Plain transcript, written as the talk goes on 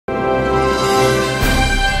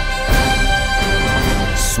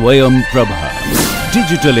Swayam Prabha.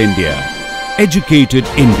 Digital India. Educated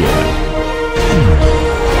India.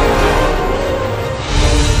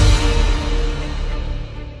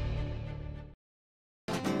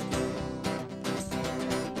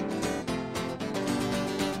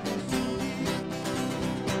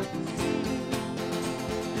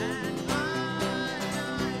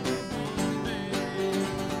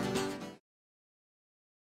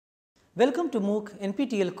 Welcome to MOOC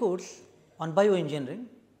NPTEL course on Bioengineering,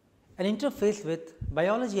 an interface with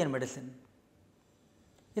biology and medicine.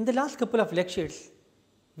 In the last couple of lectures,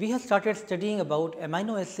 we have started studying about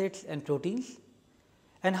amino acids and proteins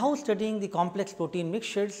and how studying the complex protein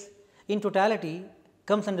mixtures in totality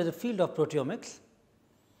comes under the field of proteomics.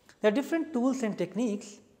 There are different tools and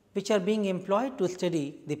techniques which are being employed to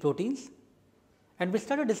study the proteins, and we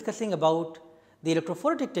started discussing about the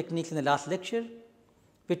electrophoretic techniques in the last lecture.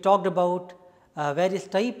 We talked about various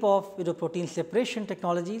type of protein separation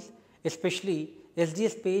technologies, especially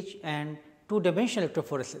SDS page and two-dimensional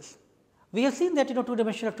electrophoresis. We have seen that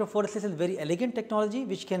two-dimensional electrophoresis is very elegant technology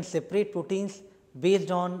which can separate proteins based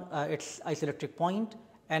on its isoelectric point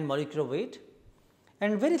and molecular weight,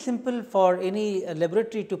 and very simple for any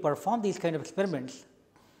laboratory to perform these kind of experiments.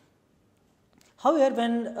 However,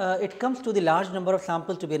 when it comes to the large number of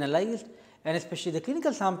samples to be analyzed, and especially the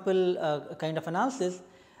clinical sample kind of analysis,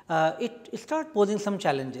 it starts posing some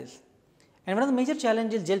challenges, and one of the major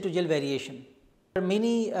challenges is gel to gel variation.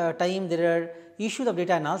 Many times there are issues of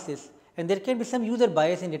data analysis, and there can be some user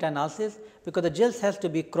bias in data analysis because the gels has to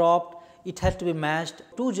be cropped, it has to be matched,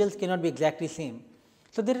 two gels cannot be exactly same.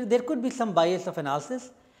 So, there could be some bias of analysis.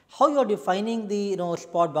 How you are defining the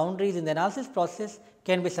spot boundaries in the analysis process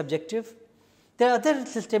can be subjective. There are other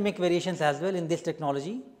systemic variations as well in this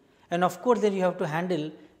technology, and of course, then you have to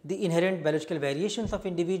handle the inherent biological variations of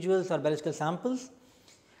individuals or biological samples.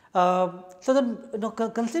 So, then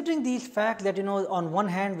considering these facts that on one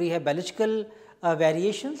hand we have biological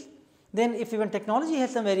variations, then if even technology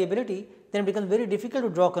has some variability, then it becomes very difficult to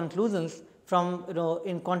draw conclusions from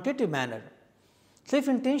in quantitative manner. So, if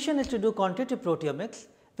intention is to do quantitative proteomics,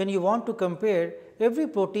 when you want to compare every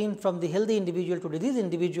protein from the healthy individual to diseased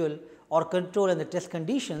individual or control and the test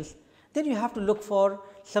conditions, then you have to look for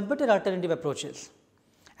some better alternative approaches.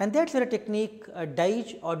 And that is where a technique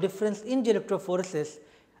DIGE or difference in gel electrophoresis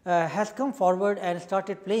has come forward and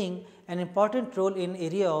started playing an important role in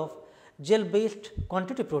area of gel based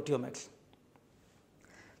quantitative proteomics.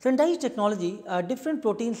 So, in DIGE technology, different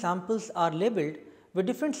protein samples are labeled with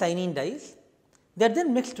different cyanine dyes. They are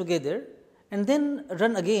then mixed together and then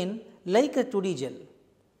run again like a 2D gel.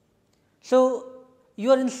 So, you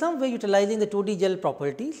are in some way utilizing the 2D gel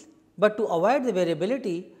properties, but to avoid the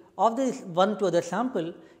variability of this one to other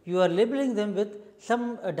sample, you are labeling them with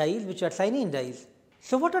some dyes which are cyanine dyes.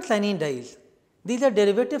 So, what are cyanine dyes? These are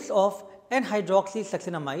derivatives of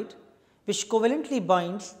N-hydroxysuccinamide which covalently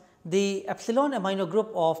binds the epsilon amino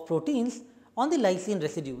group of proteins on the lysine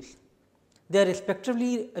residues. They are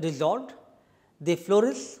respectively resolved, they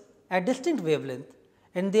fluoresce at distinct wavelength,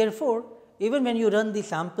 and therefore, even when you run the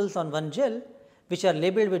samples on one gel which are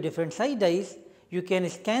labeled with different side dyes, you can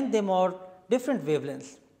scan them on different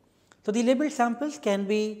wavelengths. So, the labeled samples can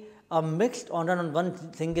be mixed or run on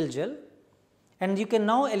one single gel, and you can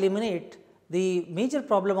now eliminate the major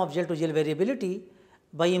problem of gel to gel variability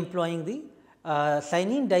by employing the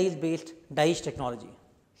cyanine dyes based DIGE technology.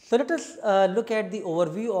 So, let us look at the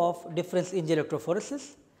overview of difference in gel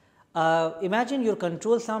electrophoresis. Imagine your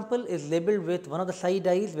control sample is labeled with one of the side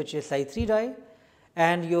dyes which is Cy 3 dye,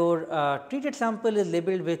 and your treated sample is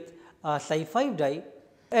labeled with Cy 5 dye.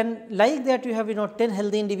 And like that you have 10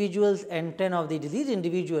 healthy individuals and 10 of the diseased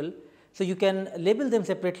individual. So, you can label them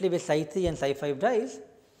separately with Cy 3 and Cy 5 dyes,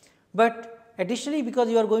 but additionally because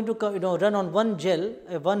you are going to run on one gel,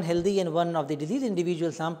 one healthy and one of the diseased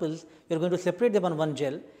individual samples, you are going to separate them on one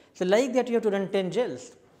gel. So, like that you have to run 10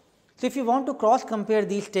 gels. So, if you want to cross compare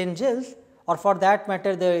these 10 gels, or for that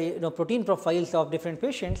matter the protein profiles of different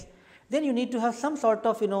patients, then you need to have some sort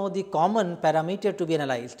of the common parameter to be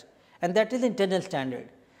analyzed, and that is internal standard.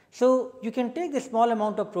 So, you can take the small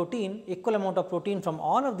amount of protein, equal amount of protein from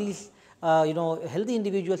all of these healthy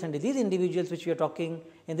individuals and diseased individuals which we are talking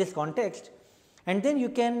in this context, and then you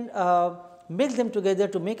can mix them together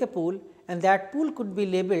to make a pool, and that pool could be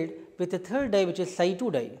labeled with a third dye which is Cy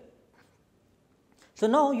 2 dye. So,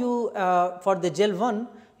 now you for the gel 1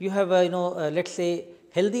 you have let us say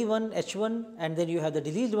healthy one H1, and then you have the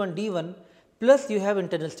diseased one D1, plus you have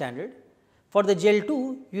internal standard. For the gel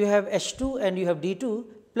 2 you have H2 and you have D2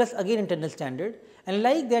 plus again internal standard, and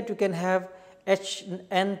like that you can have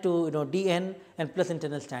Hn to Dn and plus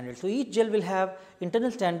internal standard. So, each gel will have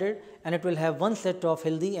internal standard and it will have one set of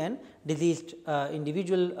healthy and diseased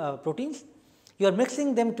individual proteins. You are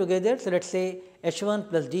mixing them together. So, let us say H1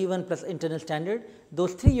 plus D1 plus internal standard,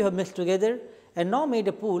 those three you have mixed together and now made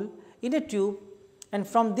a pool in a tube, and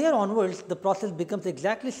from there onwards the process becomes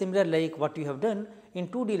exactly similar like what you have done in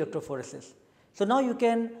 2D electrophoresis. So, now you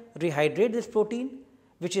can rehydrate this protein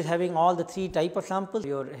which is having all the three type of samples,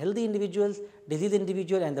 your healthy individuals, diseased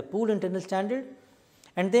individual and the pooled internal standard,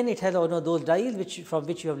 and then it has those dyes from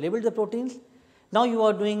which you have labeled the proteins. Now, you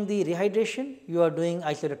are doing the rehydration, you are doing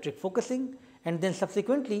isoelectric focusing, and then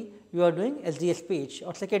subsequently you are doing SDSPH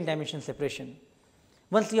or second dimension separation.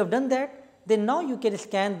 Once you have done that, then now you can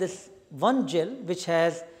scan this one gel which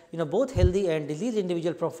has both healthy and diseased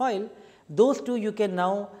individual profile. Those two you can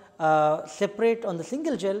now separate on the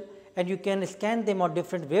single gel and you can scan them on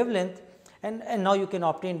different wavelength, and now you can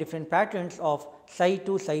obtain different patterns of Psi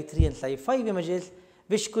 2, Psi 3 and Psi 5 images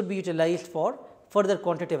which could be utilized for further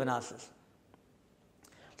quantitative analysis.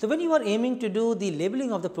 So, when you are aiming to do the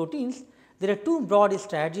labeling of the proteins, there are two broad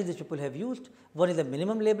strategies that people have used. One is the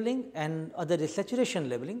minimum labeling and other is saturation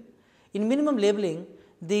labeling. In minimum labeling,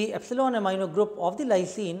 the epsilon amino group of the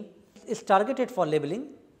lysine is targeted for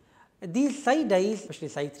labeling. These Psi dyes, especially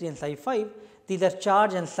Psi 3 and Psi 5, these are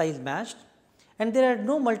charge and size matched, and there are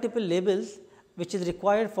no multiple labels which is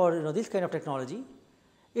required for this kind of technology.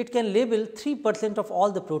 It can label 3% of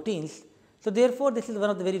all the proteins. So, therefore, this is one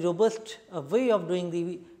of the very robust way of doing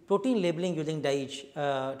the protein labeling using dye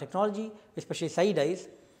technology, especially Psi dyes.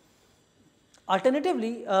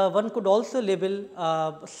 Alternatively, one could also label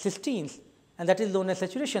cysteines, and that is known as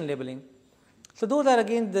saturation labeling. So, those are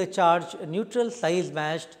again the charge neutral, size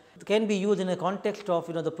matched, can be used in a context of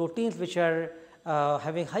the proteins which are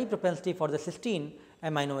having high propensity for the cysteine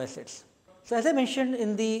amino acids. So, as I mentioned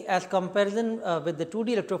in the as comparison with the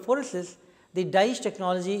 2D electrophoresis, the dyes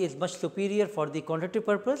technology is much superior for the quantitative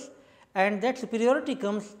purpose, and that superiority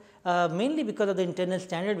comes mainly because of the internal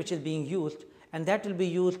standard which is being used, and that will be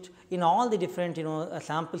used in all the different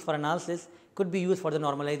samples for analysis, could be used for the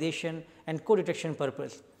normalization and co-detection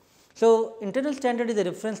purpose. So, internal standard is a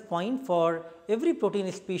reference point for every protein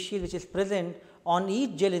species which is present on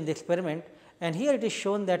each gel in the experiment, and here it is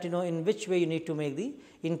shown that in which way you need to make the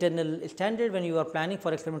internal standard when you are planning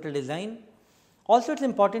for experimental design. Also, it is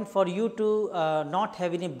important for you to not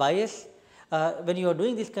have any bias when you are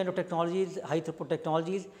doing this kind of technologies, high throughput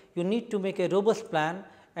technologies. You need to make a robust plan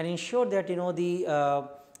and ensure that you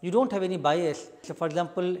do not have any bias. So, for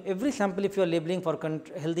example, every sample if you are labeling for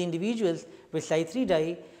healthy individuals with Psi 3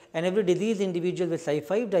 dye and every diseased individual with Psi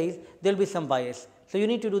 5 dyes, there will be some bias. So, you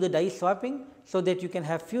need to do the dye swapping so that you can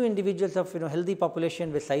have few individuals of healthy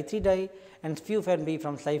population with Psi 3 dye and few can be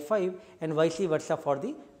from Psi 5 and vice versa for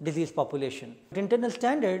the diseased population. But internal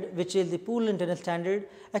standard, which is the pooled internal standard,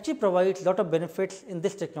 actually provides lot of benefits in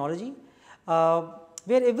this technology,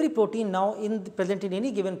 where every protein now present in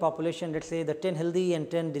any given population, let us say the 10 healthy and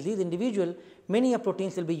 10 diseased individual, many of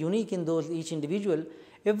proteins will be unique in those each individual.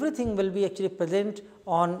 Everything will be actually present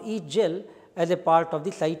on each gel as a part of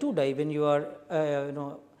the Psi 2 dye when you are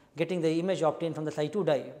getting the image obtained from the Psi 2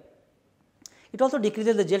 dye. It also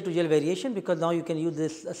decreases the gel to gel variation, because now you can use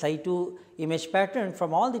this Psi 2 image pattern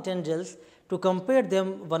from all the 10 gels to compare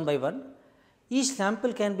them one by one. Each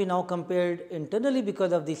sample can be now compared internally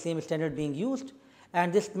because of the same standard being used,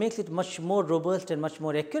 and this makes it much more robust and much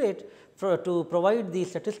more accurate to provide the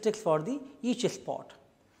statistics for the each spot.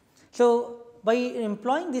 So, by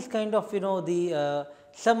employing this kind of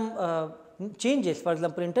some changes, for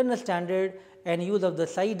example, internal standard and use of the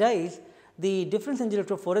Psi dyes, the difference in gel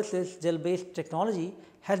electrophoresis gel based technology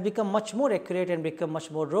has become much more accurate and become much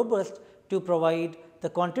more robust to provide the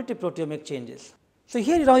quantitative proteomic changes. So,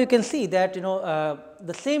 here now you can see that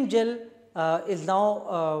the same gel is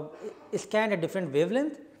now scanned at different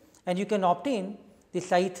wavelength, and you can obtain the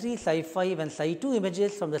Psi 3, Psi 5 and Psi 2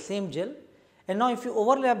 images from the same gel. And now, if you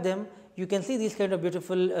overlap them, you can see these kind of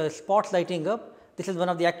beautiful spots lighting up. This is one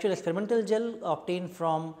of the actual experimental gel obtained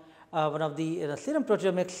from one of the serum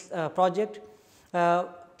proteomics project.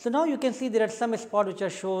 So, now you can see there are some spots which are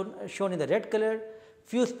shown in the red color,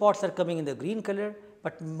 few spots are coming in the green color,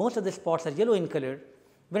 but most of the spots are yellow in color.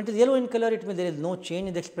 When it is yellow in color, it means there is no change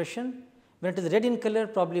in the expression. When it is red in color,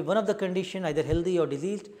 probably one of the condition, either healthy or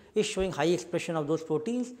diseased, is showing high expression of those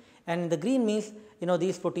proteins, and the green means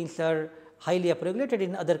these proteins are highly upregulated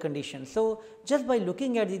in other conditions. So, just by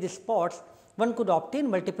looking at these spots, one could obtain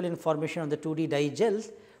multiple information on the 2D dye gels,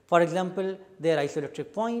 for example, their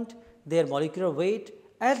isoelectric point, their molecular weight,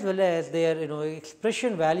 as well as their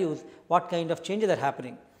expression values, what kind of changes are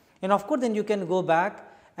happening. And of course, then you can go back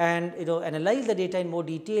and analyze the data in more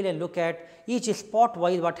detail and look at each spot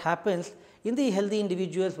wise what happens in the healthy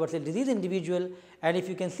individuals versus disease individual. And if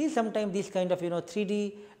you can see sometimes these kind of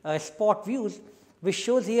 3D spot views, which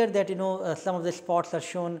shows here that some of the spots are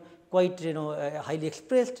shown quite highly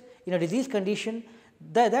expressed in a disease condition.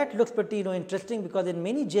 That looks pretty interesting, because in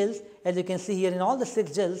many gels, as you can see here in all the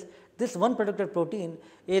 6 gels, this one particular protein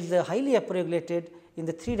is highly upregulated in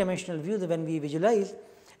the 3-dimensional views when we visualize,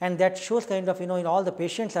 and that shows kind of in all the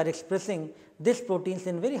patients are expressing these proteins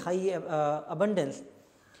in very high abundance.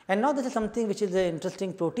 And now this is something which is an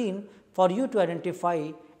interesting protein for you to identify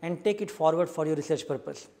and take it forward for your research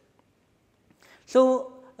purpose.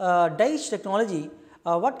 So, dye-etch technology,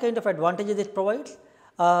 what kind of advantages it provides?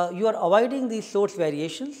 You are avoiding the source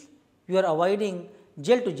variations, you are avoiding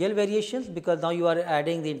gel to gel variations, because now you are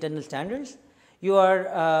adding the internal standards, you are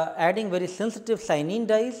adding very sensitive cyanine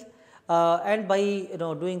dyes, and by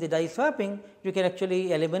doing the dye swapping, you can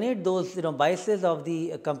actually eliminate those biases of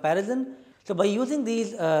the comparison. So, by using these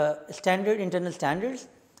standard internal standards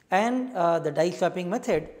and the dye swapping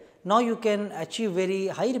method, now you can achieve very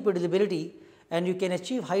high reproducibility, and you can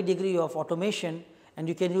achieve high degree of automation, and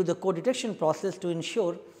you can use the co-detection process to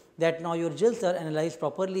ensure that now your gels are analyzed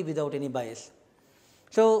properly without any bias.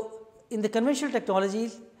 So, in the conventional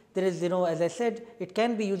technologies, there is as I said, it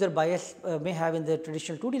can be user bias may have in the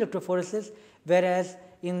traditional 2D electrophoresis, whereas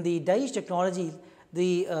in the dye-etch technologies,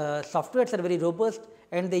 the softwares are very robust,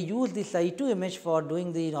 and they use the Psi2 image for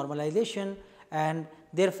doing the normalization, and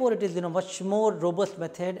therefore, it is much more robust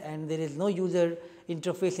method, and there is no user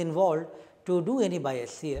interface involved to do any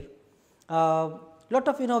bias here. Lot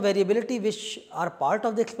of variability which are part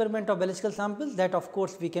of the experiment of biological samples, that of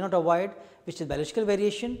course we cannot avoid, which is biological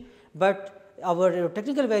variation, but our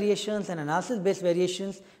technical variations and analysis based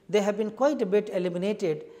variations, they have been quite a bit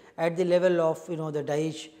eliminated at the level of the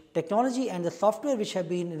dye-etch technology and the software which have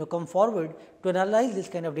been come forward to analyze this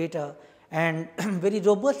kind of data, and very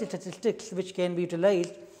robust statistics which can be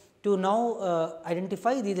utilized to now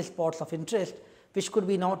identify these spots of interest, which could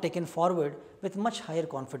be now taken forward with much higher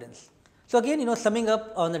confidence. So, again summing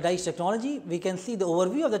up on the dye-etch technology, we can see the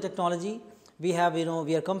overview of the technology. We have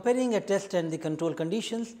we are comparing a test and the control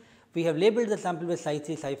conditions. We have labeled the sample with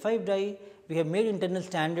Psi3, Psi5 dye. We have made internal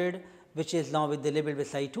standard, which is now with the labeled with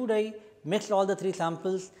Psi2 dye, mixed all the 3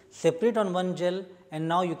 samples, separate on one gel, and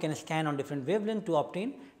now you can scan on different wavelength to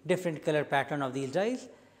obtain different color pattern of these dyes.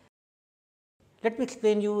 Let me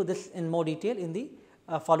explain you this in more detail in the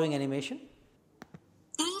following animation.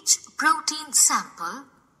 Each protein sample,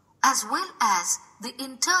 as well as the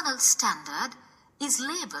internal standard, is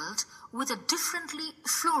labeled with a differently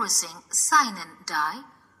fluorescing cyanin dye,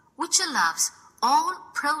 which allows all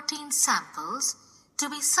protein samples to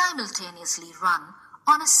be simultaneously run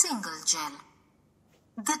on a single gel.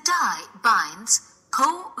 The dye binds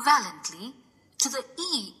covalently to the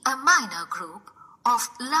E amino group of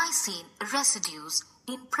lysine residues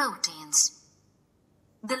in proteins.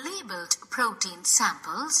 The labeled protein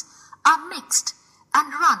samples are mixed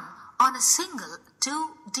and run on a single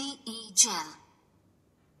 2DE gel.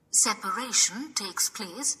 Separation takes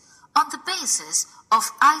place on the basis of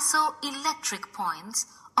isoelectric points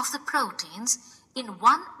of the proteins in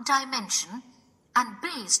one dimension and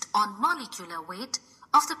based on molecular weight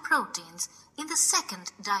of the proteins in the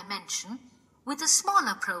second dimension, with the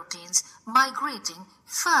smaller proteins migrating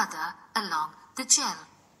further along the gel.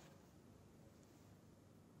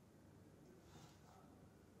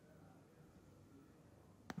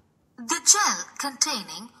 The gel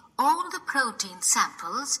containing all the protein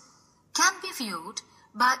samples can be viewed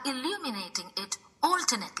by illuminating it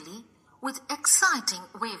alternately with exciting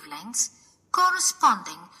wavelengths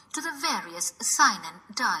corresponding to the various cyanin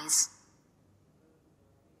dyes.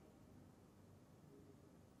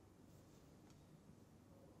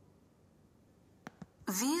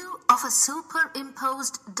 View of a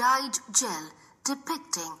superimposed dyed gel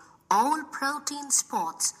depicting all protein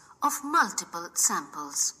spots of multiple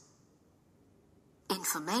samples.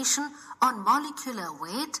 Information on molecular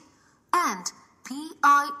weight and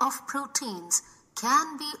pI of proteins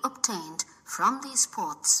can be obtained from these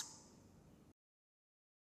spots.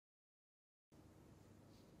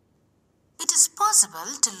 It is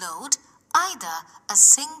possible to load either a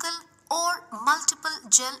single or multiple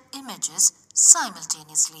gel images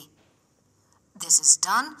simultaneously. This is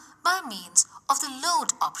done by means of the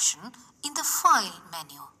load option in the file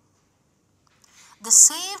menu. The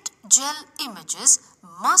saved gel images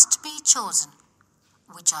must be chosen,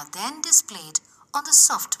 which are then displayed on the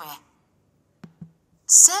software.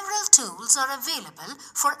 Several tools are available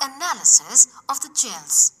for analysis of the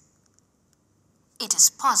gels. It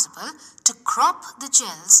is possible to crop the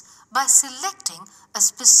gels by selecting a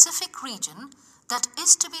specific region that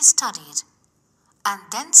is to be studied and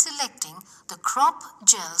then selecting the crop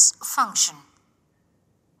gel's function.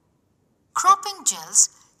 Cropping gels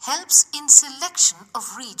helps in selection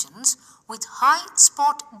of regions with high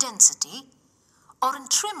spot density or in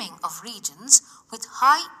trimming of regions with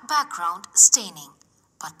high background staining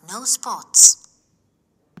but no spots.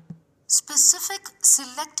 Specific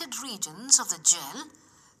selected regions of the gel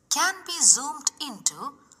can be zoomed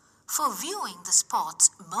into for viewing the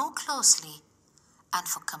spots more closely and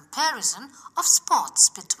for comparison of spots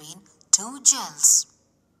between two gels.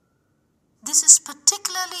 This is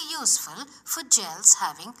particularly useful for gels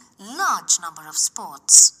having large number of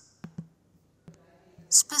spots.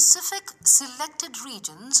 Specific selected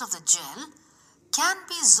regions of the gel can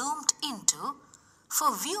be zoomed into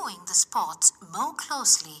for viewing the spots more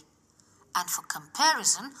closely and for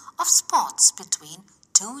comparison of spots between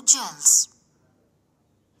two gels.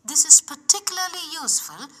 This is particularly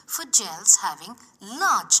useful for gels having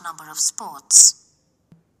large number of spots.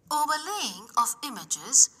 Overlaying of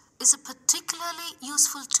images is a particularly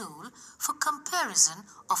useful tool for comparison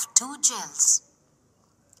of two gels.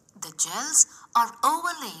 The gels are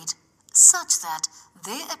overlaid such that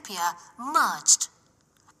they appear merged,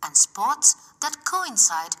 and spots that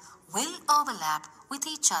coincide will overlap with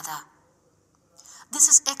each other. This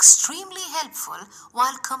is extremely helpful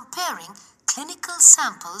while comparing clinical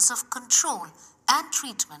samples of control and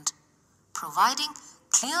treatment, providing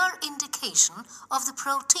clear indication of the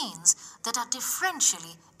proteins that are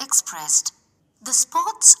differentially expressed. The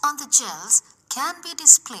spots on the gels can be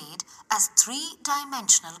displayed as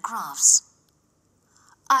three-dimensional graphs.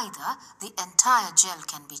 Either the entire gel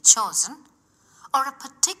can be chosen, or a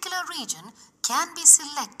particular region can be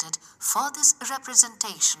selected for this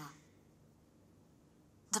representation.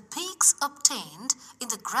 The peaks obtained in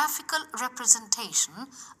the graphical representation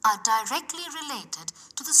are directly related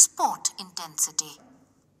to the spot intensity.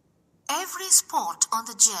 Every spot on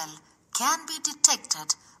the gel can be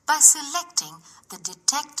detected by selecting the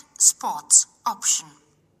Detect Spots option.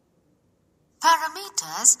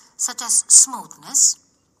 Parameters such as smoothness,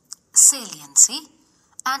 saliency,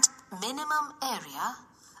 and minimum area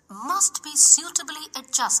must be suitably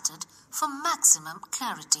adjusted for maximum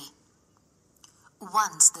clarity.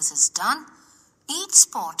 Once this is done, each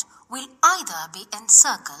spot will either be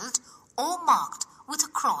encircled or marked with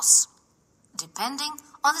a cross, depending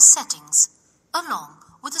on the settings, along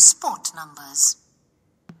with the spot numbers.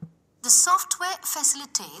 The software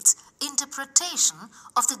facilitates interpretation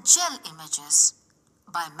of the gel images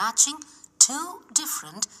by matching two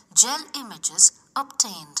different gel images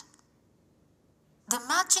obtained. The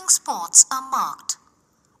matching spots are marked,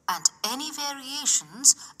 and any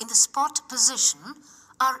variations in the spot position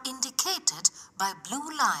are indicated by blue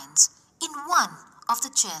lines in one of the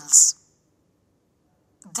gels.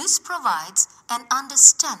 This provides an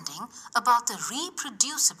understanding about the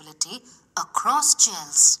reproducibility across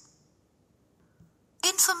gels.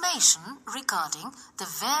 Information regarding the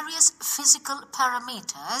various physical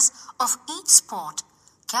parameters of each spot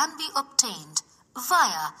can be obtained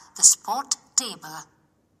via the spot table.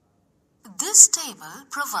 This table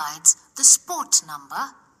provides the spot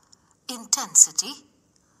number, intensity,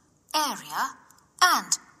 area,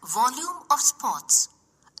 and volume of spots,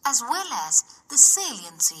 as well as the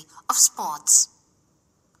saliency of spots.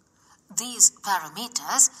 These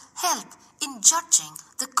parameters help in judging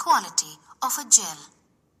the quality of a gel.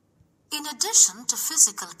 In addition to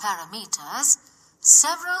physical parameters,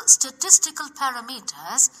 several statistical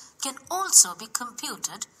parameters can also be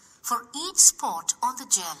computed for each spot on the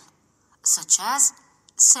gel, such as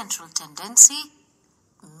central tendency,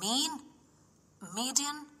 mean,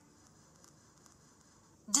 median,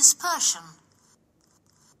 dispersion,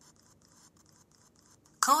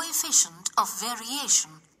 coefficient of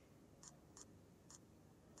variation,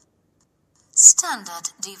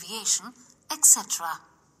 standard deviation, etc.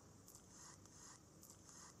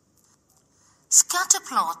 Scatter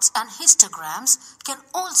plots and histograms can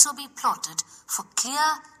also be plotted for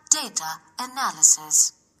clear data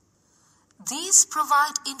analysis. These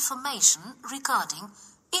provide information regarding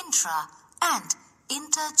intra- and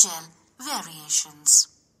intergel variations.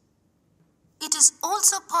 It is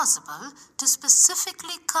also possible to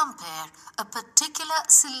specifically compare a particular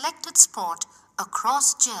selected spot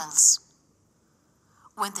across gels.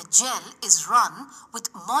 When the gel is run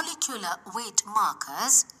with molecular weight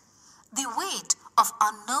markers, the weight of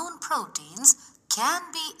unknown proteins can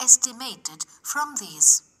be estimated from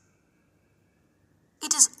these.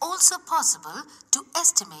 It is also possible to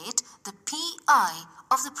estimate the pI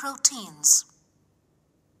of the proteins.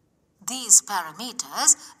 These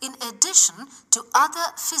parameters, in addition to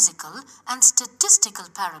other physical and statistical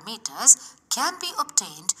parameters, can be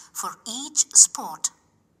obtained for each sport.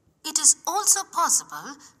 It is also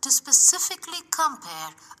possible to specifically compare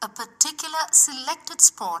a particular selected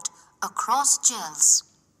sport across gels.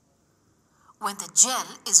 When the gel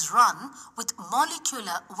is run with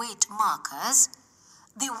molecular weight markers,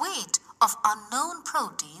 the weight of unknown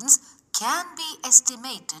proteins can be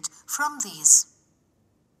estimated from these.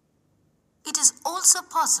 It is also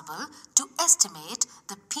possible to estimate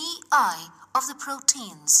the pI of the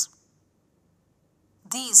proteins.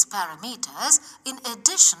 These parameters, in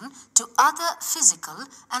addition to other physical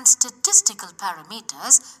and statistical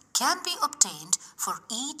parameters, can be obtained for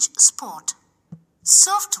each sport.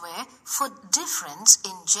 Software for difference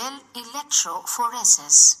in gel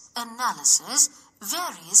electrophoresis analysis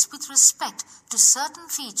varies with respect to certain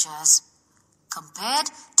features compared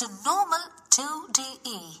to normal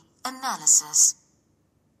 2DE analysis.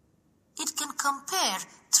 It can compare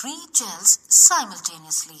 3 gels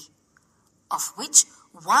simultaneously, of which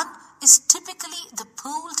one is typically the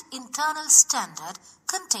pooled internal standard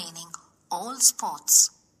containing all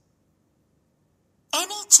spots.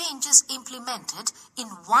 Any changes implemented in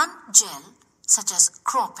one gel, such as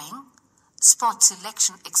cropping, spot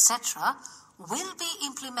selection, etc., will be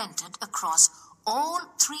implemented across all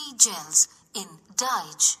 3 gels in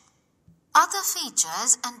DIGE. Other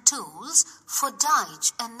features and tools for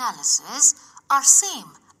DIGE analysis are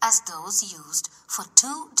same as those used for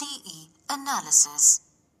 2DE analysis.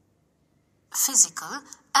 Physical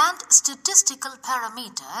and statistical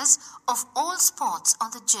parameters of all spots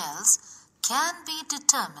on the gels can be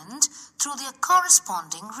determined through their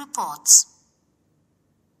corresponding reports.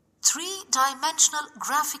 3-dimensional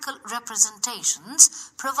graphical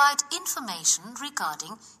representations provide information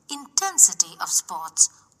regarding intensity of spots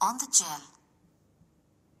on the gel.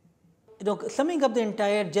 Summing up the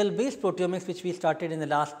entire gel-based proteomics which we started in the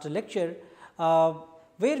last lecture,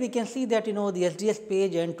 where we can see that the SDS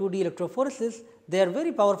page and 2D electrophoresis, they are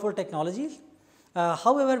very powerful technologies.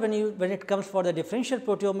 However, when it comes for the differential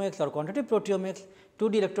proteomics or quantitative proteomics,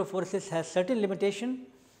 2D electrophoresis has certain limitation,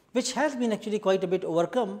 which has been actually quite a bit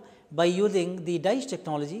overcome by using the DIGE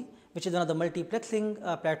technology, which is one of the multiplexing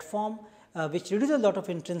platform, which reduces a lot of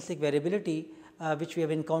intrinsic variability, which we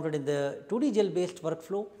have encountered in the 2D gel based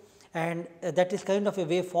workflow, and that is kind of a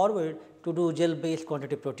way forward to do gel based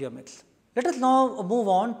quantitative proteomics. Let us now move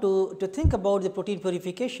on to think about the protein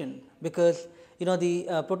purification, because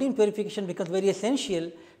the protein purification becomes very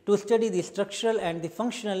essential to study the structural and the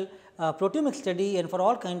functional proteomic study, and for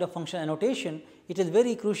all kind of functional annotation, it is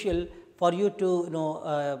very crucial for you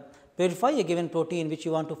to purify a given protein which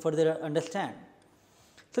you want to further understand.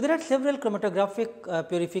 So, there are several chromatographic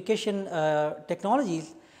purification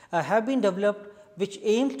technologies have been developed which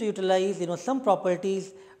aims to utilize some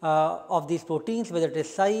properties of these proteins, whether it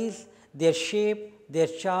is size, their shape, their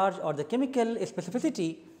charge, or the chemical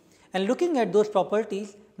specificity, and looking at those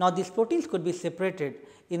properties, now these proteins could be separated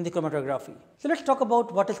in the chromatography. So, let us talk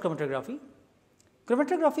about what is chromatography.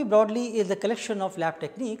 Chromatography broadly is a collection of lab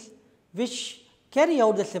techniques which carry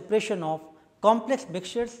out the separation of complex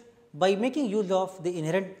mixtures by making use of the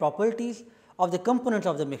inherent properties of the components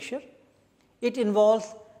of the mixture. It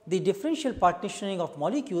involves the differential partitioning of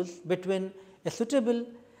molecules between a suitable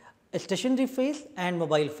stationary phase and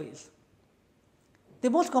mobile phase. The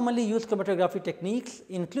most commonly used chromatography techniques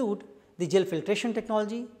include the gel filtration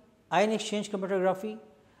technology, ion exchange chromatography,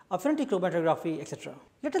 affinity chromatography, etc.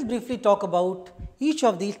 Let us briefly talk about each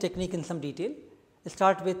of these techniques in some detail. Let's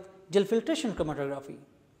start with gel filtration chromatography.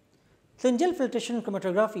 So, in gel filtration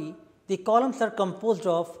chromatography, the columns are composed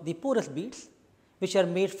of the porous beads which are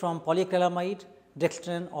made from polyacrylamide,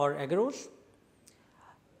 dextran or agarose.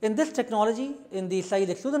 In this technology, in the size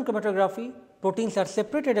exclusion chromatography, proteins are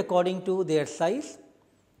separated according to their size.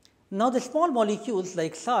 Now, the small molecules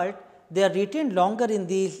like salt, they are retained longer in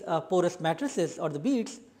these porous matrices or the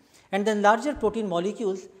beads, and then larger protein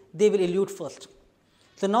molecules, they will elute first.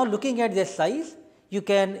 So, now looking at their size, you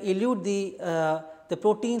can elute the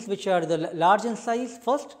proteins which are the large in size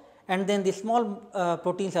first, and then the small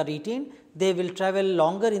proteins are retained. They will travel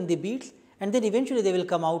longer in the beads, and then eventually they will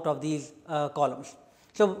come out of these columns.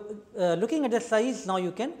 So, looking at the size, now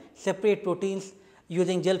you can separate proteins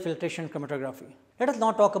using gel filtration chromatography. Let us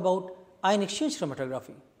now talk about ion exchange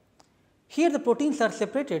chromatography. Here the proteins are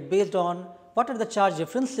separated based on what are the charge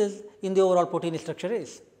differences in the overall protein structure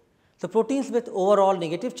is. So, proteins with overall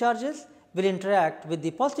negative charges will interact with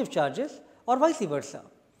the positive charges or vice versa.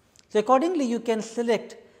 So, accordingly you can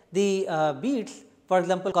select the beads, for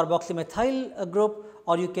example, carboxymethyl group,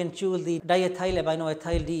 or you can choose the diethyl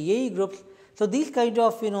aminoethyl DEAE groups. So, these kind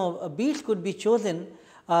of beads could be chosen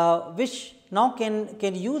which now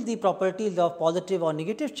can use the properties of positive or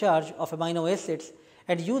negative charge of amino acids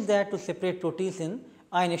and use that to separate proteins in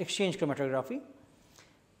ion exchange chromatography.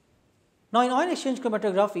 Now, in ion exchange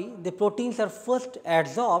chromatography, the proteins are first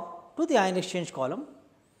adsorbed to the ion exchange column,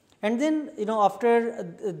 and then after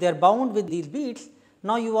they are bound with these beads,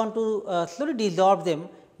 now you want to slowly desorb them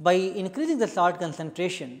by increasing the salt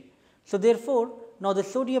concentration. So, therefore, now the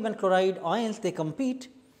sodium and chloride ions they compete,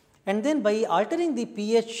 and then by altering the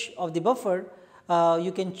pH of the buffer,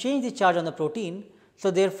 you can change the charge on the protein.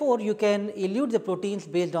 So, therefore, you can elute the proteins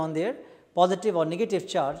based on their positive or negative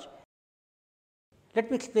charge. Let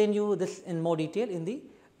me explain you this in more detail in the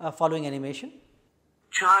following animation.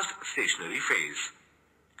 Charged stationary phase.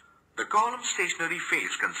 The column stationary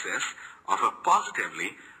phase consists of a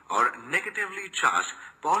positively or negatively charged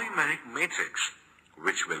polymeric matrix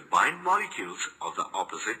which will bind molecules of the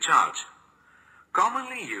opposite charge.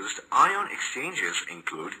 Commonly used ion exchanges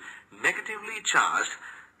include negatively charged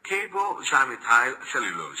carboxymethyl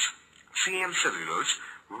cellulose, CM cellulose,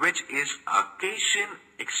 which is a cation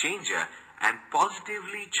exchanger, and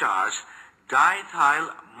positively charged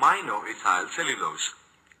diethylminoethyl cellulose,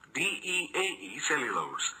 DEAE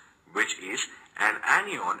cellulose, which is an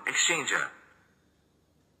anion exchanger.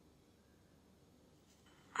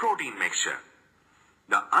 Protein mixture.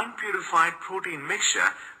 The unpurified protein mixture,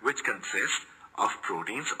 which consists of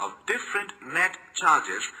proteins of different net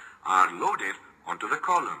charges, are loaded onto the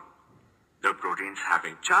column. The proteins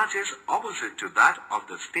having charges opposite to that of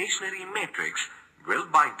the stationary matrix will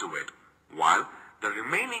bind to it, while the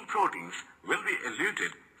remaining proteins will be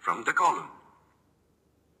eluted from the column.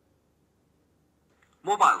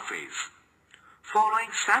 Mobile phase. Following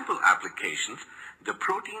sample applications, the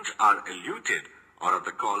proteins are eluted out of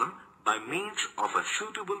the column by means of a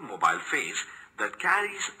suitable mobile phase that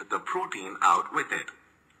carries the protein out with it.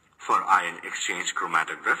 For ion exchange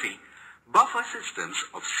chromatography, buffer systems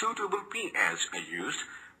of suitable pH are used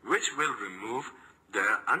which will remove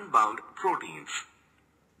the unbound proteins.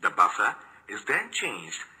 The buffer is then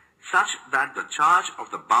changed such that the charge of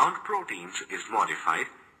the bound proteins is modified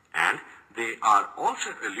and they are also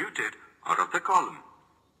eluted out of the column.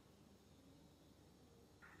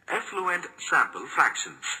 Effluent sample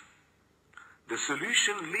fractions. The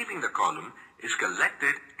solution leaving the column is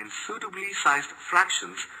collected in suitably sized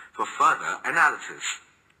fractions for further analysis.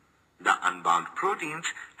 The unbound proteins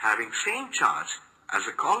having same charge as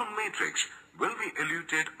the column matrix will be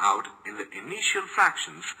eluted out in the initial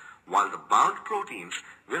fractions, while the bound proteins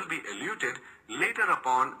will be eluted later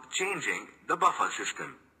upon changing the buffer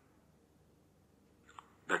system.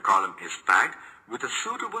 The column is packed with a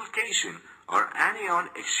suitable cation or anion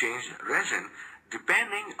exchange resin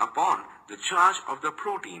depending upon the charge of the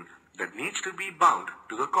protein that needs to be bound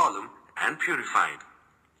to the column and purified.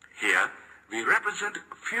 Here we represent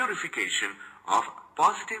purification of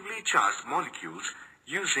positively charged molecules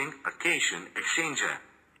using a cation exchanger.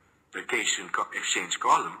 The cation exchange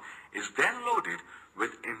column is then loaded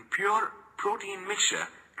with impure protein mixture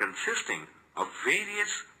consisting of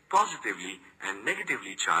various positively and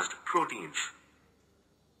negatively charged proteins.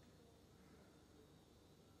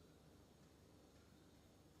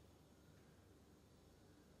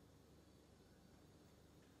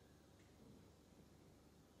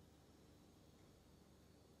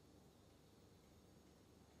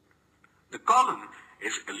 The column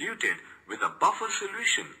is eluted with a buffer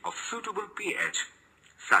solution of suitable pH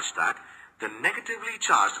such that the negatively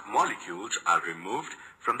charged molecules are removed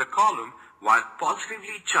from the column while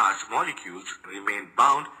positively charged molecules remain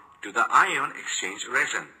bound to the ion exchange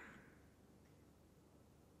resin.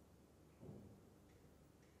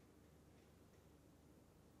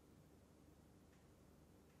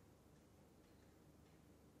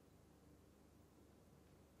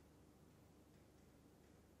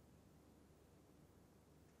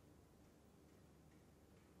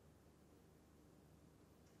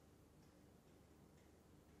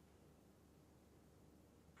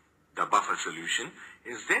 The buffer solution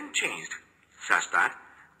is then changed such that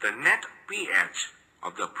the net pH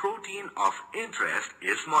of the protein of interest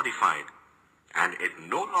is modified and it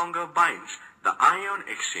no longer binds the ion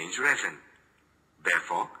exchange resin.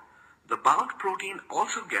 Therefore, the bound protein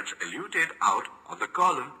also gets eluted out of the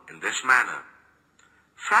column in this manner.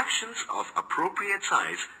 Fractions of appropriate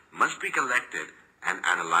size must be collected and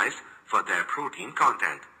analyzed for their protein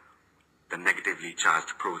content. The negatively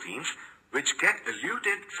charged proteins which get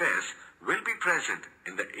eluted first will be present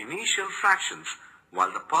in the initial fractions, while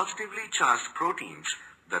the positively charged proteins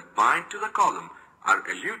that bind to the column are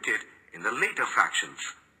eluted in the later fractions. .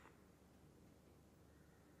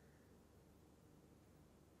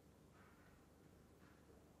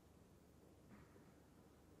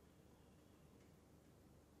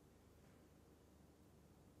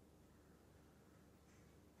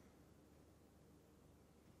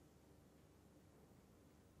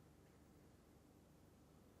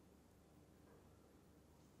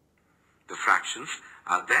 fractions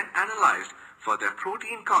are then analyzed for their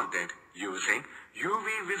protein content using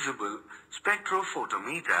UV visible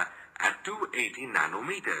spectrophotometer at 280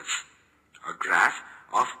 nanometers. A graph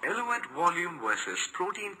of eluent volume versus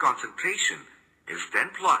protein concentration is then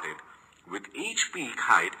plotted, with each peak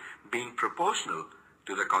height being proportional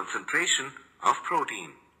to the concentration of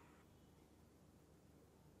protein.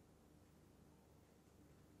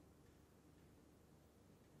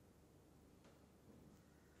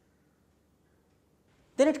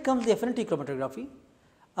 Then it comes the affinity chromatography,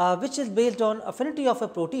 which is based on affinity of a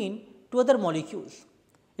protein to other molecules.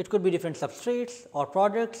 It could be different substrates or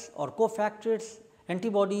products or cofactors,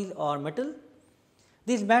 antibodies or metal.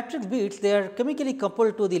 These matrix beads, they are chemically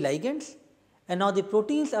coupled to the ligands, and now the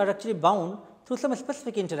proteins are actually bound through some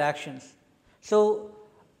specific interactions. So,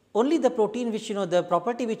 only the protein which the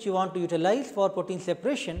property which you want to utilize for protein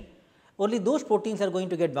separation, only those proteins are going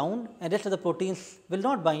to get bound, and rest of the proteins will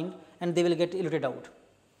not bind and they will get eluted out.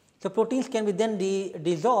 So, proteins can be then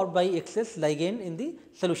dissolved by excess ligand in the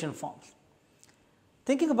solution forms.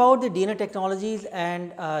 Thinking about the DNA technologies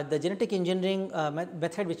and the genetic engineering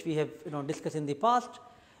method which we have discussed in the past,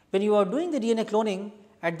 when you are doing the DNA cloning,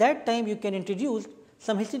 at that time you can introduce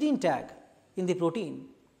some histidine tag in the protein,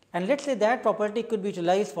 and let us say that property could be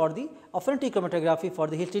utilized for the affinity chromatography for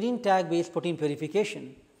the histidine tag based protein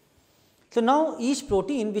purification. So, now each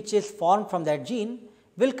protein which is formed from that gene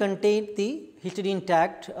will contain the histidine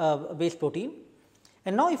tagged base protein,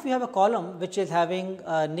 and now if you have a column which is having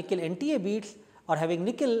nickel NTA beads or having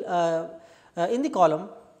nickel in the column,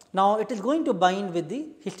 now it is going to bind with the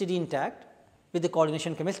histidine tagged with the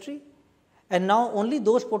coordination chemistry, and now only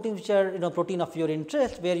those proteins which are protein of your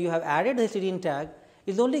interest where you have added the histidine tag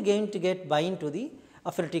is only going to get bind to the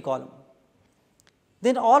affinity column.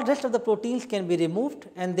 Then all rest of the proteins can be removed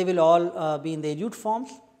and they will all be in the elute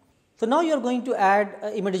forms. So, now you are going to add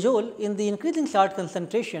imidazole in the increasing salt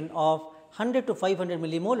concentration of 100 to 500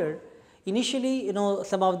 millimolar. Initially,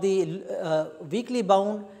 some of the weakly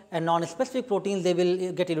bound and non-specific proteins, they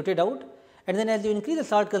will get eluted out, and then as you increase the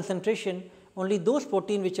salt concentration, only those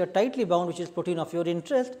proteins which are tightly bound, which is protein of your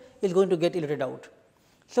interest, is going to get eluted out.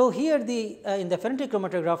 So, here in the affinity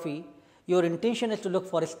chromatography, your intention is to look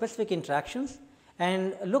for specific interactions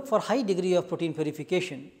and look for high degree of protein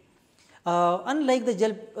purification. Unlike the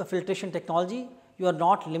gel filtration technology, you are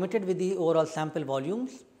not limited with the overall sample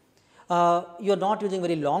volumes. You are not using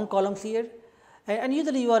very long columns here, and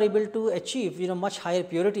usually you are able to achieve much higher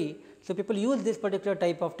purity. So, people use this particular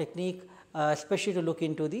type of technique especially to look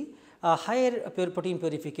into the higher protein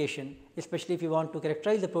purification, especially if you want to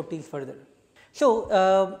characterize the proteins further.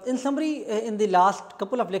 So, in summary, in the last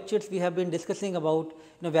couple of lectures we have been discussing about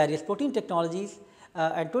various protein technologies,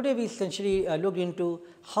 and today we essentially looked into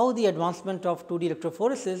how the advancement of 2D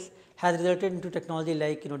electrophoresis has resulted into technology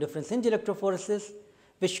like difference hinge electrophoresis,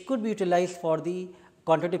 which could be utilized for the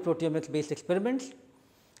quantitative proteomics based experiments.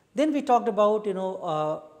 Then we talked about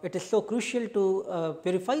it is so crucial to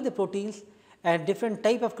purify the proteins, and different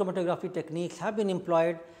type of chromatography techniques have been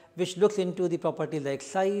employed, which looks into the properties like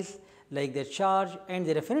size, like their charge and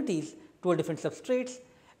their affinities toward different substrates,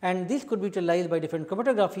 and these could be utilized by different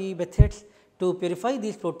chromatography methods to purify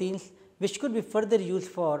these proteins, which could be further used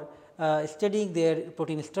for studying their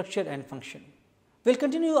protein structure and function. We will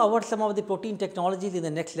continue our some of the protein technologies in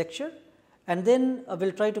the next lecture, and then we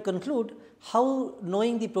will try to conclude how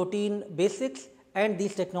knowing the protein basics and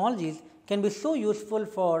these technologies can be so useful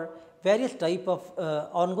for various type of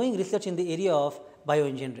ongoing research in the area of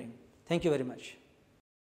bioengineering. Thank you very much.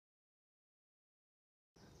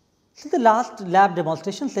 In the last lab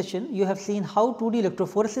demonstration session, you have seen how 2D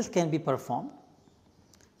electrophoresis can be performed.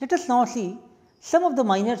 Let us now see some of the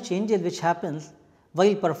minor changes which happens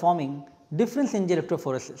while performing difference hinge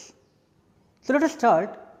electrophoresis. So, let us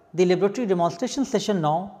start the laboratory demonstration session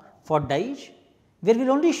now for DIGE, where we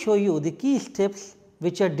will only show you the key steps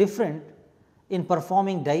which are different in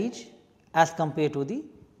performing DIGE as compared to the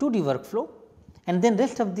 2D workflow, and then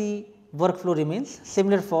rest of the workflow remains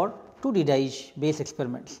similar for 2D DIGE based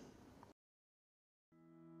experiments.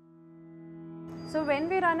 So, when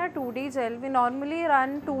we run a 2D gel, we normally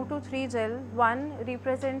run 2 to 3 gel. One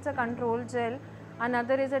represents a control gel,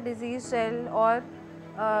 another is a disease gel or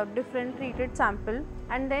different treated sample,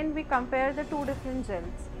 and then we compare the two different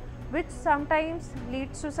gels, which sometimes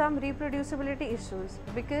leads to some reproducibility issues,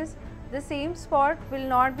 because the same spot will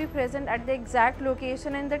not be present at the exact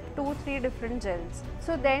location in the 2-3 different gels.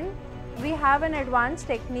 So, then we have an advanced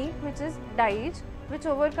technique which is DIGE, which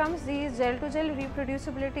overcomes these gel to gel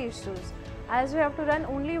reproducibility issues, as we have to run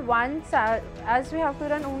only one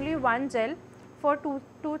gel for 2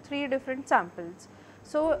 to 3 different samples.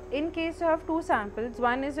 So in case you have two samples,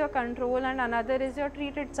 one is your control and another is your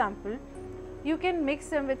treated sample, you can mix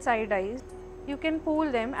them with side dyes, you can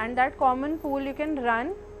pool them, and that common pool you can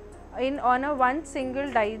run on a one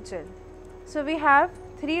single dye gel. So we have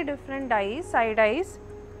three different dyes, side dyes,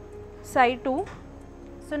 side 2.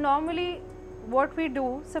 So normally what we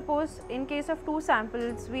do, suppose in case of two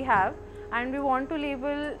samples we have and we want to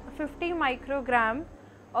label 50 microgram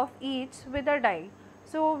of each with a dye.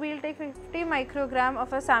 So we will take 50 microgram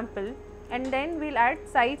of a sample and then we will add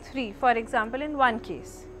side 3, for example, in one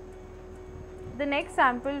case. The next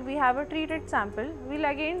sample, we have a treated sample, we will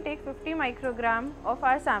again take 50 microgram of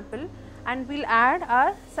our sample and we will add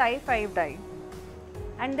our side 5 dye.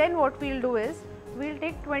 And then what we will do is, we will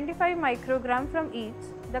take 25 microgram from each,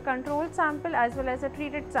 the controlled sample as well as the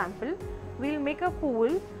treated sample, we will make a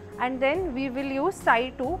pool and then we will use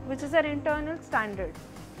side 2, which is our internal standard.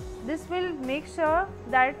 This will make sure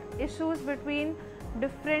that issues between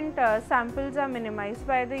different samples are minimized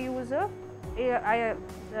by the use of,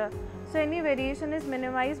 so any variation is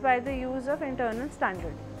minimized by the use of internal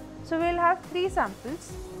standard. So we will have three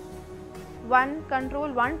samples, one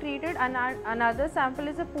control, one treated, and another sample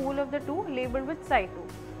is a pool of the two labeled with side 2.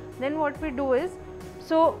 Then what we do is,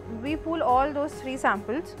 so we pool all those three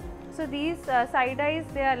samples. So these side dyes,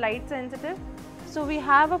 they are light sensitive. So we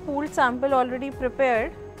have a pooled sample already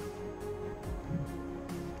prepared.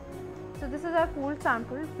 So this is our pooled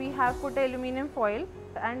sample. We have put aluminum foil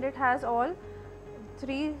and it has all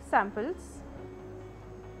three samples.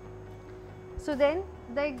 So then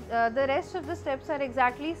the rest of the steps are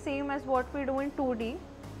exactly same as what we do in 2D.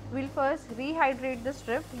 We will first rehydrate the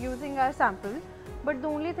strip using our sample, but the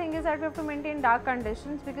only thing is that we have to maintain dark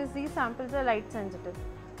conditions because these samples are light sensitive.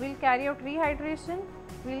 We will carry out rehydration,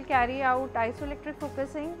 we will carry out isoelectric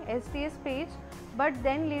focusing, STS page, but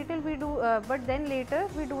then later we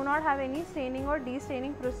do not have any staining or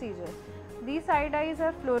de-staining procedure. These side dyes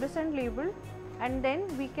are fluorescent labeled and then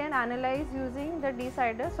we can analyze using the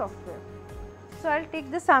decider software. So I will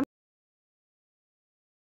take the sample.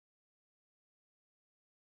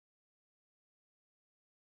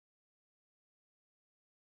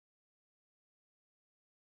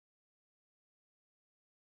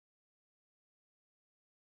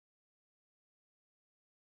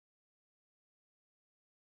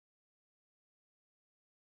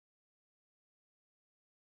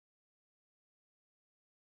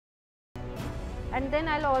 And then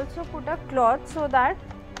I will also put a cloth so that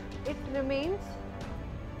it remains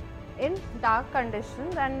in dark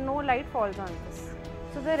conditions and no light falls on this.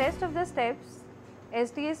 So the rest of the steps,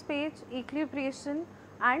 SDS page, equilibration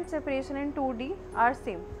and separation in 2D are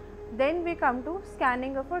same. Then we come to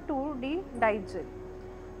scanning of a 2D dye gel.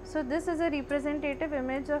 So this is a representative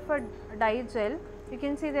image of a dye gel. You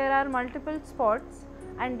can see there are multiple spots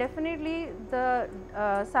and definitely the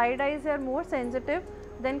side dyes are more sensitive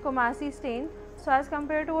than Kumasi stain. So as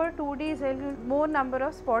compared to a 2D gel, more number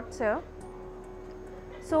of spots here.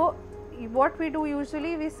 So what we do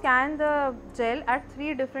usually, we scan the gel at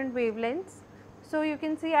 3 different wavelengths. So you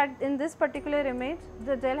can see in this particular image,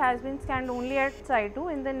 the gel has been scanned only at side 2.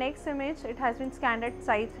 In the next image, it has been scanned at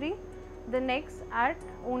side 3. The next at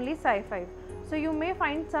only side 5. So you may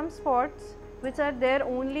find some spots which are there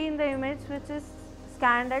only in the image which is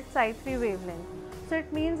scanned at side 3 wavelength. So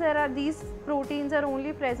it means these proteins are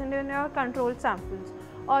only present in your controlled samples,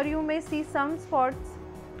 or you may see some spots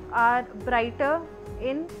are brighter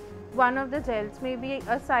in one of the gels, maybe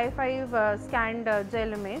a Psi-5 scanned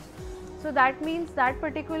gel image. So that means that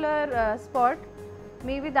particular spot,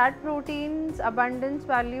 maybe that protein's abundance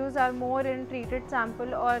values are more in treated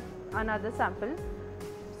sample or another sample.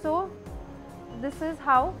 So this is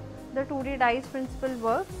how the 2D dyes principle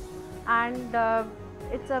works, and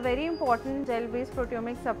it's a very important gel based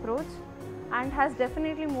proteomics approach and has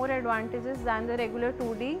definitely more advantages than the regular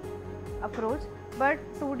 2D approach. But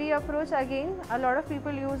 2D approach, again, a lot of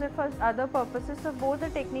people use it for other purposes. So both the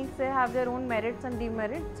techniques, they have their own merits and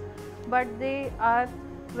demerits, but they are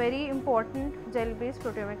very important gel based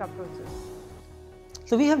proteomic approaches.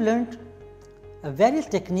 So we have learnt various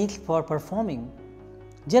techniques for performing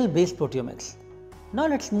gel based proteomics. Now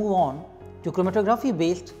let us move on to chromatography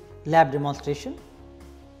based lab demonstration.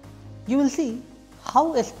 You will see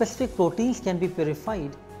how a specific proteins can be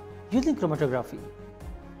purified using chromatography.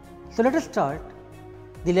 So let us start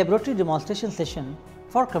the laboratory demonstration session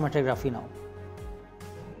for chromatography now.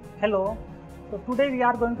 Hello, so today we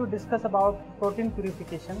are going to discuss about protein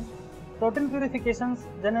purification. Protein purifications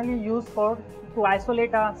generally used to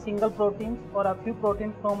isolate a single protein or a few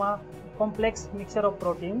proteins from a complex mixture of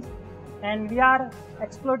proteins, and we are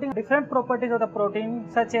exploiting different properties of the protein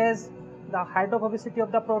such as the hydrophobicity of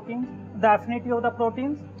the protein, the affinity of the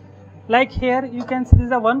proteins. Like here you can see this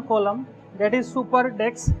is a one column, that is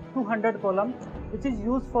SuperDex 200 column, which is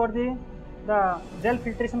used for the gel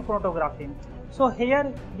filtration chromatography. So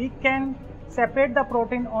here we can separate the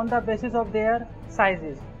protein on the basis of their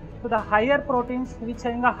sizes. So the higher proteins which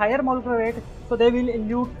having a higher molecular weight, so they will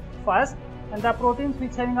elute first, and the proteins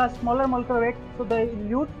which having a smaller molecular weight, so they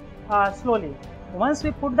elute slowly. Once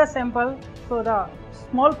we put the sample, so the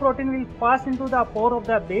small protein will pass into the pore of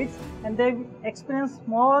the beads and they experience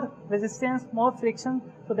more resistance, more friction,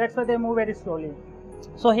 so that's why they move very slowly.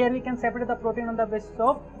 So here we can separate the protein on the basis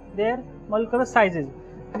of their molecular sizes.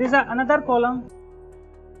 There is another column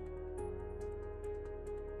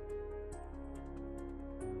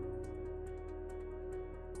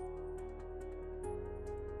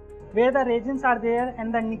where the reagents are there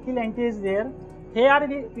and the nickel anti is there.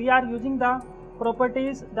 Here we are using the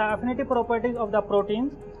properties, the affinity properties of the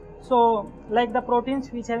proteins. So like the proteins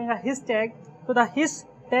which having a His tag, so the His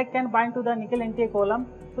tag can bind to the nickel anti column.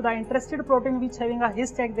 So the interested protein which having a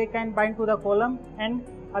His tag, they can bind to the column and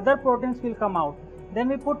other proteins will come out. Then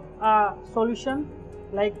we put a solution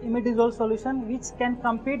like imidazole solution which can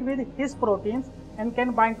compete with His proteins and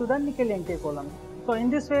can bind to the nickel anti column. So in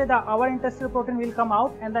this way our interested protein will come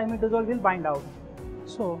out and the imidazole will bind out.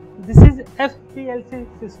 So this is FPLC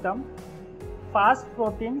system, fast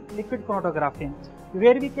protein liquid chromatography,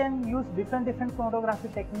 where we can use different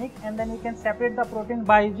chromatography technique and then we can separate the protein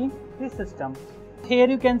by using this system. Here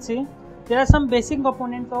you can see there are some basic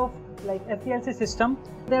components of like FPLC system.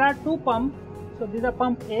 There are two pumps. So this is a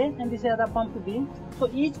pump A and this is the pump B. So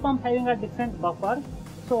each pump having a different buffer.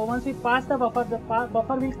 So once we pass the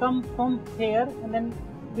buffer will come from here and then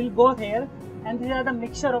will go here, and these are the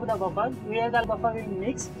mixture of the buffer where the buffer will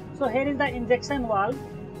mix. So here is the injection valve.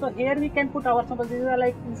 So here we can put our samples. These are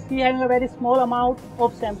like, if we having a very small amount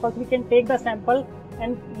of samples, we can take the sample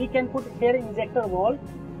and we can put here injector valve.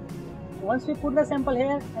 Once we put the sample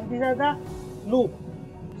here, and these are the loop.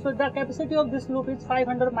 So the capacity of this loop is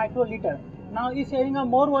 500 microliter. Now if having a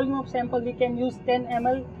more volume of sample, we can use 10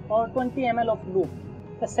 ml or 20 ml of loop.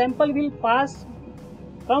 The sample will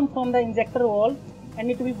come from the injector valve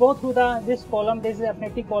and it will go through this column. This is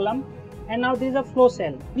affinity column, and now there is a flow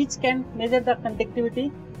cell which can measure the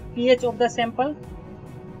conductivity, pH of the sample.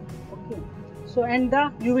 Okay. So and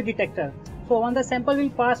the UV detector. So when the sample will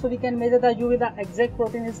pass, so we can measure the UV, the exact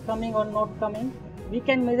protein is coming or not coming. We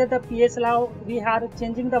can measure the pH. Now we are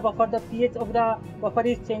changing the buffer, the pH of the buffer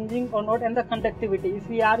is changing or not, and the conductivity if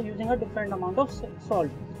we are using a different amount of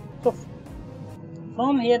salt. So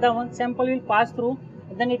from here the one sample will pass through,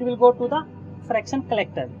 and then it will go to the fraction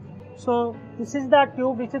collector. So this is the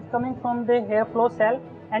tube which is coming from the hair flow cell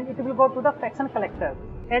and it will go to the fraction collector.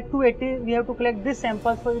 At 280 we have to collect this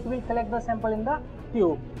sample, so it will collect the sample in the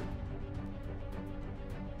tube.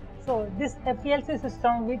 So this FPLC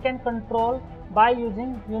system we can control by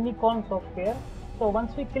using Unicorn software. So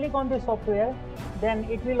once we click on the software, then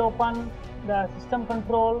it will open the system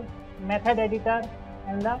control, method editor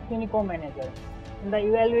and the Unicorn manager. And the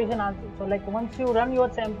evaluation also. So like once you run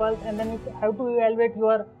your samples and then you have to evaluate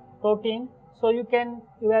your protein, so you can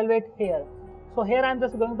evaluate here. So here I am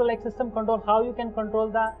just going to like system control, how you can control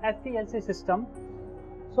the FPLC system.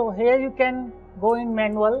 So here you can go in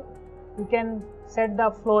manual, you can set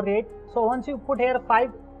the flow rate. So once you put here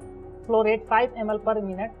flow rate 5 ml per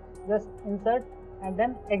minute, just insert and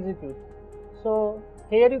then execute. So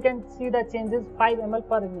here you can see the changes 5 ml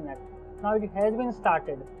per minute. Now it has been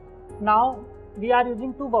started. Now we are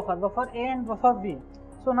using two buffers, buffer A and buffer B.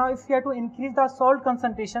 So now if we have to increase the salt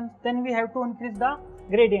concentration, then we have to increase the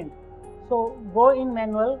gradient. So go in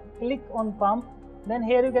manual, click on pump, then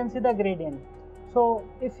here you can see the gradient. So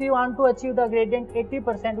if you want to achieve the gradient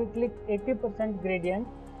 80%, we click 80% gradient.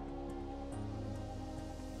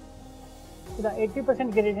 So the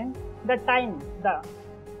 80% gradient, the time,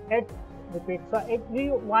 repeat. So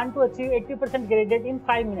we want to achieve 80% gradient in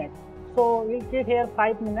 5 minutes. So we'll click here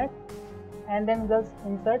 5 minutes and then just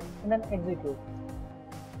insert and then execute.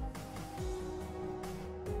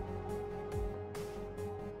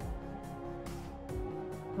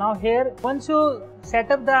 Now here once you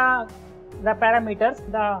set up the parameters,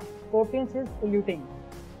 the proteins is eluting.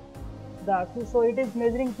 So it is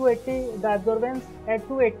measuring 280, the absorbance at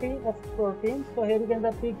 280 of protein. So here you can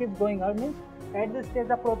the peak is going out, means at this stage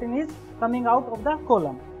the protein is coming out of the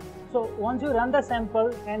column. So once you run the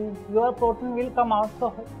sample and your protein will come out,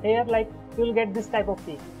 so here like you will get this type of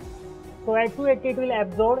peak. So at 280 it will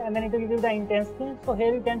absorb and then it will give the intensity. So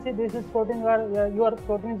here you can see this is protein where your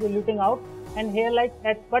protein is eluting out, and here like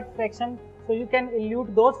at what fraction, so you can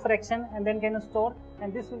elute those fraction and then can store,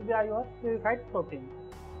 and this will be your purified protein.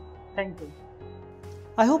 Thank you.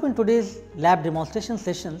 I hope in today's lab demonstration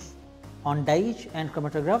sessions on dye and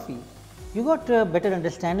chromatography, you got a better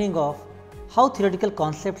understanding of how theoretical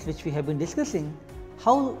concepts which we have been discussing,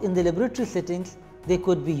 how in the laboratory settings they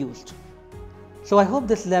could be used. So, I hope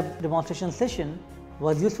this lab demonstration session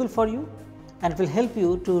was useful for you and it will help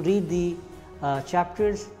you to read the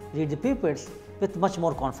chapters, read the papers with much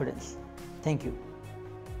more confidence. Thank you.